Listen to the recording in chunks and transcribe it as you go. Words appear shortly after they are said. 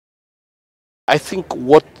I think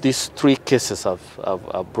what these three cases have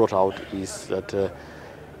brought out is that,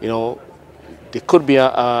 you know, there could be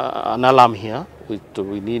an alarm here.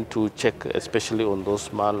 We need to check, especially on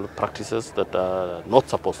those malpractices that are not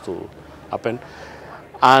supposed to happen.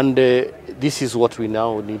 And this is what we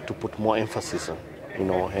now need to put more emphasis on, you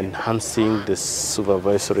know, enhancing the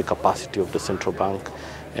supervisory capacity of the central bank,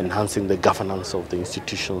 enhancing the governance of the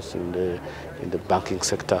institutions in the banking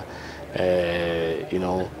sector, you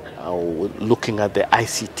know, looking at the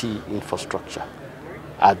ICT infrastructure.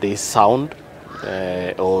 Are they sound,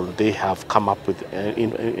 or they have come up with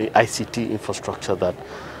ICT infrastructure that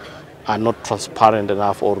are not transparent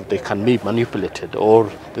enough, or they can be manipulated,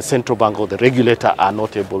 or the central bank or the regulator are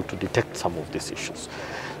not able to detect some of these issues.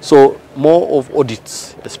 So more of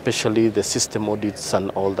audits, especially the system audits and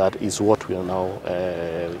all that, is what we are now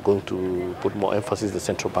going to put more emphasis. The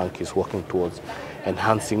central bank is working towards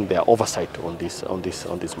enhancing their oversight on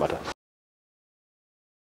this matter.